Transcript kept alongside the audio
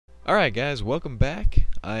Alright guys, welcome back.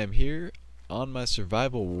 I am here on my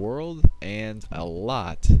survival world and a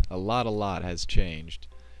lot has changed.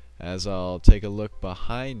 As I'll take a look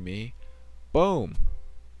behind me, boom!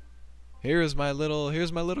 Here's my little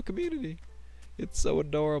community. It's so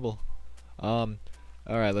adorable. Alright,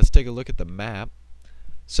 let's take a look at the map.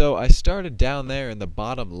 So I started down there in the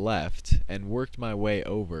bottom left and worked my way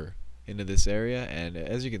over into this area, and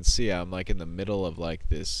as you can see I'm like in the middle of like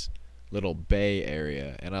this little bay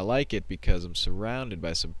area, and I like it because I'm surrounded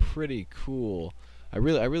by some pretty cool. I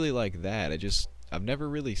really like that. I've never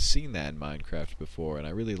really seen that in Minecraft before, and I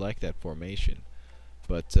really like that formation.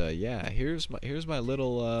 But yeah, here's my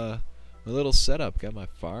little setup. Got my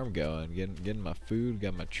farm going, getting my food,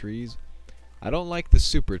 got my trees. I don't like the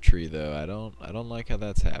super tree though. I don't like how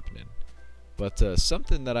that's happening. But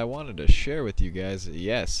something that I wanted to share with you guys.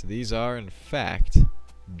 Yes, these are in fact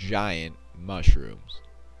giant mushrooms.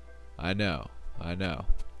 I know. I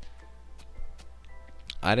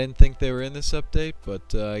didn't think they were in this update,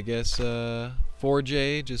 but I guess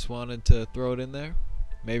 4J just wanted to throw it in there.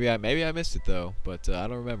 Maybe I missed it though, but I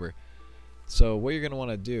don't remember. So what you're gonna want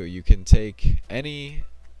to do, you can take any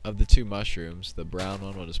of the two mushrooms, the brown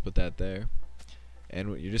one, we'll just put that there,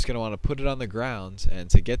 and you're just gonna want to put it on the ground. And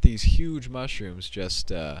to get these huge mushrooms,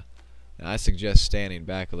 just I suggest standing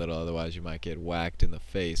back a little, otherwise you might get whacked in the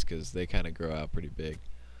face because they kind of grow out pretty big.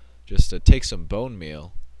 Just take some bone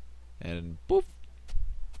meal and poof,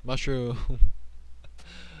 mushroom.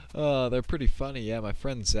 Oh, they're pretty funny. Yeah, my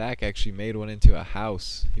friend Zach actually made one into a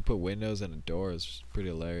house. He put windows and a door. It's pretty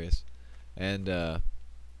hilarious. And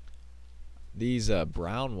these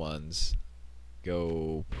brown ones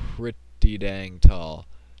go pretty dang tall.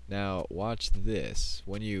 Now watch this.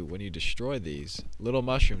 When you destroy these, little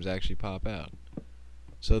mushrooms actually pop out.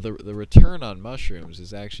 So the return on mushrooms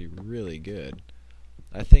is actually really good.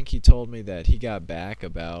 I think he told me that he got back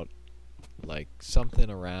about like something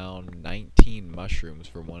around 19 mushrooms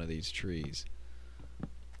from one of these trees.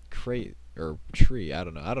 Tree, I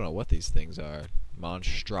don't know what these things are.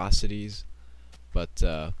 Monstrosities. But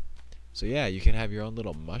so yeah, you can have your own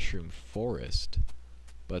little mushroom forest.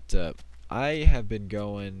 But I have been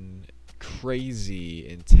going crazy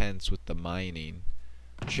intense with the mining.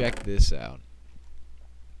 Check this out.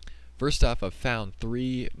 First off, I've found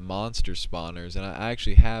 3 monster spawners, and I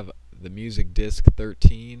actually have the music disc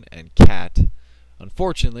 13 and cat.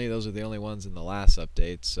 Unfortunately, those are the only ones in the last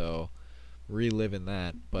update, so reliving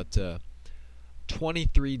that. But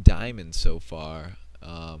 23 diamonds so far.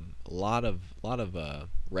 A lot of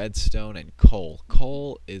redstone and coal.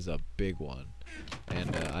 Coal is a big one,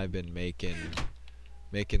 and I've been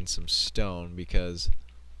making some stone because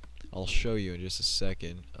I'll show you in just a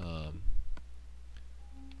second.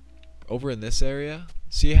 Over in this area,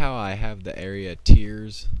 see how I have the area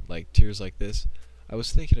tiers like this? I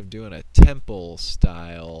was thinking of doing a temple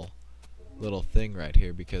style little thing right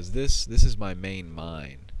here, because this is my main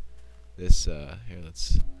mine. This here,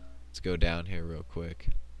 let's go down here real quick.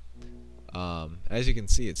 As you can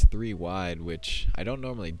see, it's 3 wide, which I don't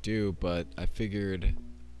normally do, but I figured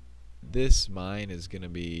this mine is gonna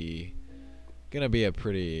be a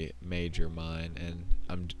pretty major mine, and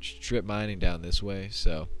I'm strip mining down this way.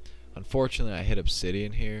 So unfortunately, I hit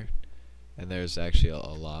obsidian here, and there's actually a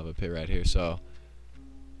lava pit right here. So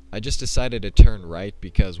I just decided to turn right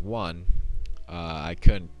because 1, I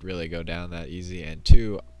couldn't really go down that easy, and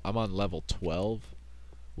 2, I'm on level 12,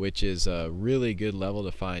 which is a really good level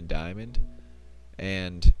to find diamond.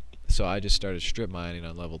 And so I just started strip mining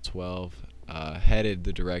on level 12, headed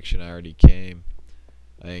the direction I already came,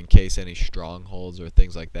 in case any strongholds or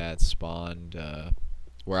things like that spawned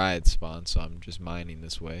where I had spawned. So I'm just mining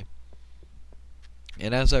this way.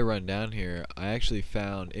 And as I run down here, I actually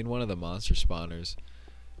found in one of the monster spawners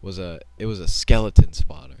it was a skeleton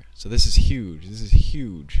spawner. So this is huge. This is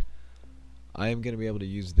huge. I am going to be able to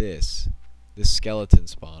use this skeleton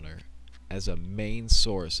spawner as a main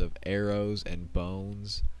source of arrows and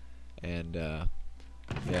bones, and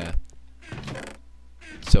yeah.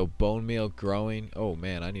 So bone meal growing. Oh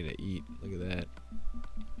man, I need to eat. Look at that.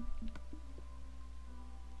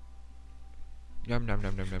 Yum nom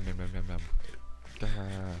nom nom nom nom nom nom nom.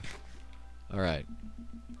 Alright.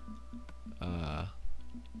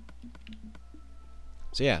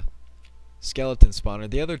 So yeah, skeleton spawner.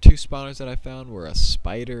 The other 2 spawners that I found were a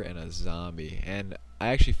spider and a zombie, and I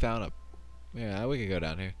actually found a. Yeah, we could go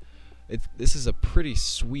down here. This is a pretty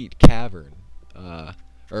sweet cavern,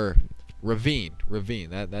 or ravine.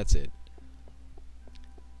 That's it.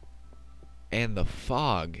 And the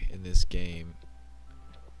fog in this game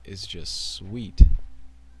is just sweet.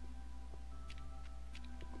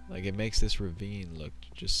 Like, it makes this ravine look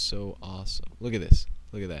just so awesome. Look at this.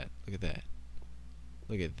 Look at that. Look at that.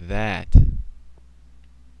 Look at that.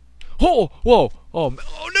 Oh! Whoa! Oh! Oh! No! No!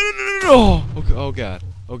 No! No! No! Okay. Oh God.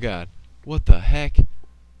 Oh God. What the heck?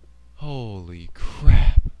 Holy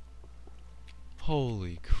crap!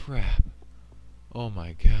 Holy crap! Oh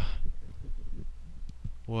my God!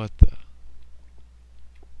 What the?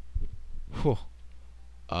 Whew.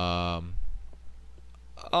 All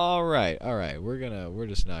right. All right. We're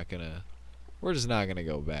just not gonna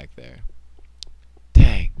go back there.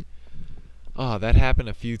 Dang. Oh, that happened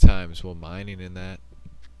a few times while mining in that.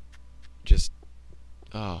 Just,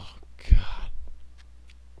 oh God.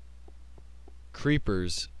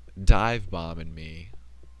 Creepers dive bombing me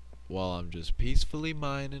while I'm just peacefully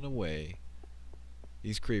mining away.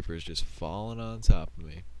 These creepers just falling on top of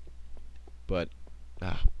me. But,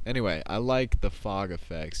 anyway, I like the fog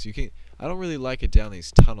effects. I don't really like it down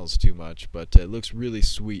these tunnels too much, but it looks really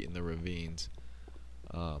sweet in the ravines.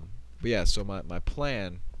 But yeah, so my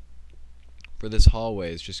plan for this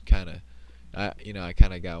hallway is just kind of, I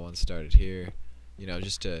kind of got one started here,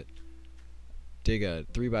 just to dig a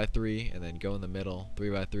 3x3 and then go in the middle,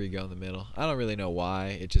 3x3, go in the middle. I don't really know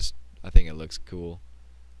why. I think it looks cool.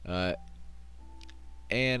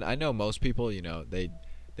 And I know most people, they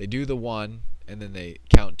do the one and then they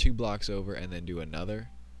count 2 blocks over and then do another.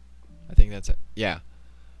 I think that's it. Yeah.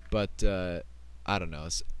 But I don't know.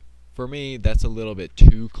 For me, that's a little bit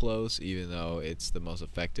too close, even though it's the most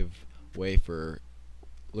effective way for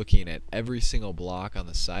looking at every single block on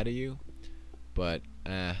the side of you. But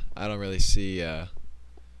I don't really see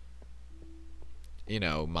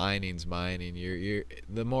mining's mining.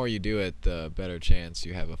 The more you do it, the better chance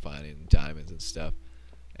you have of finding diamonds and stuff.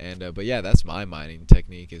 And but yeah, that's my mining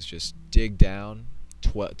technique, is just dig down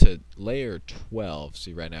to layer 12.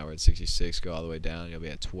 See, right now we're at 66. Go all the way down, you'll be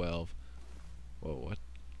at 12. Whoa, what?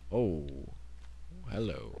 Oh,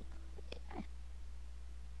 hello.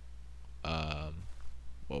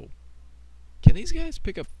 Whoa. Can these guys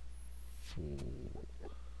pick up?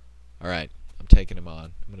 Alright, I'm taking him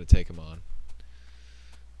on. I'm gonna take him on.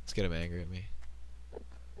 Let's get him angry at me.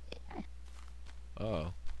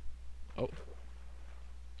 Uh-oh. Oh.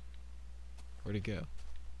 Where'd he go?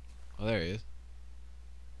 Oh, there he is.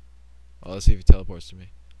 Well, let's see if he teleports to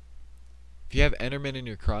me. If you have Enderman in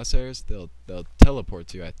your crosshairs, they'll teleport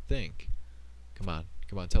to you, I think. Come on,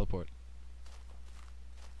 teleport.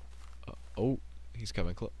 Oh, he's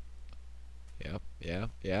coming close. Yep.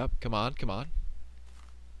 Come on.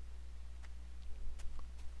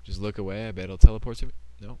 Just look away. I bet he'll teleport to me.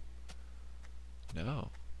 No.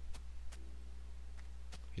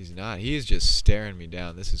 He's not. He is just staring me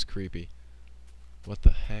down. This is creepy. What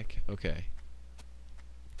the heck? Okay.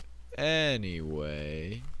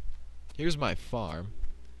 Anyway, here's my farm.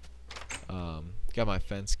 Got my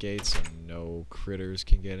fence gates so no critters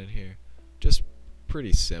can get in here. Just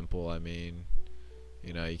pretty simple. I mean,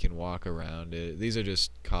 you can walk around it. These are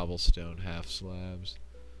just cobblestone half slabs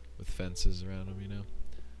with fences around them,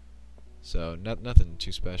 So nothing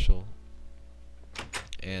too special.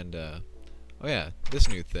 And oh yeah, this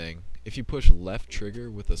new thing. If you push left trigger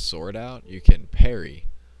with a sword out, you can parry,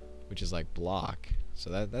 which is like block.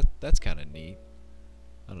 So that's kind of neat.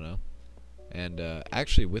 I don't know. And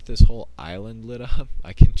actually, with this whole island lit up,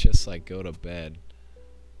 I can just like go to bed,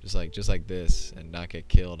 just like this, and not get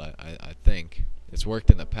killed. I think it's worked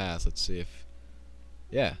in the past. Let's see if,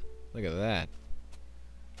 yeah, look at that.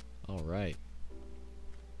 All right.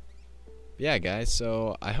 Yeah, guys.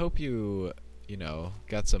 So I hope you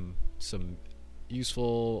got some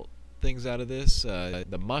useful things out of this.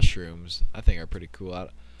 The mushrooms I think are pretty cool.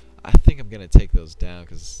 I think I'm gonna take those down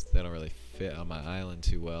because they don't really fit on my island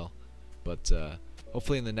too well. But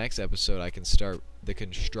hopefully in the next episode I can start the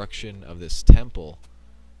construction of this temple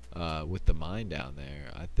with the mine down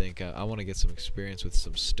there. I think I want to get some experience with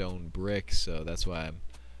some stone bricks, so that's why I've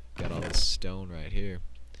got all this stone right here.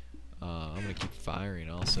 I'm gonna keep firing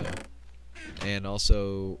also, and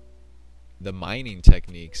also the mining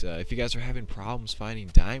techniques. If you guys are having problems finding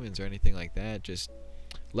diamonds or anything like that, just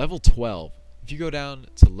level 12. If you go down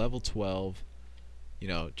to level 12,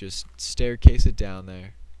 just staircase it down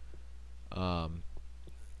there. Let's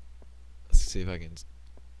see if I can.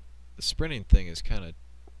 The sprinting thing is kind of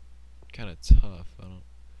tough.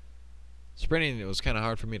 Sprinting, it was kind of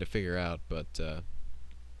hard for me to figure out, but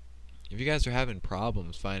if you guys are having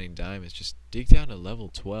problems finding diamonds, just dig down to level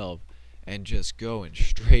 12 and just go in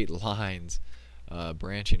straight lines,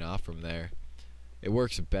 branching off from there. It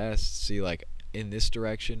works best. See, like in this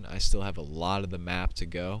direction, I still have a lot of the map to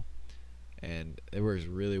go, and it works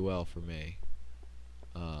really well for me.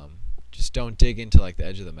 Just don't dig into like the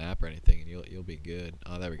edge of the map or anything, and you'll be good.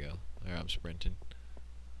 Oh, there we go. There, I'm sprinting.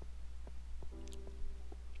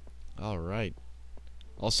 Alright.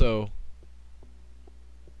 Also,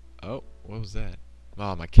 oh, what was that?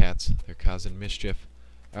 Oh, my cats. They're causing mischief.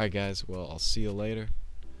 Alright, guys. Well, I'll see you later.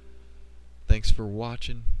 Thanks for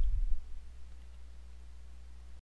watching.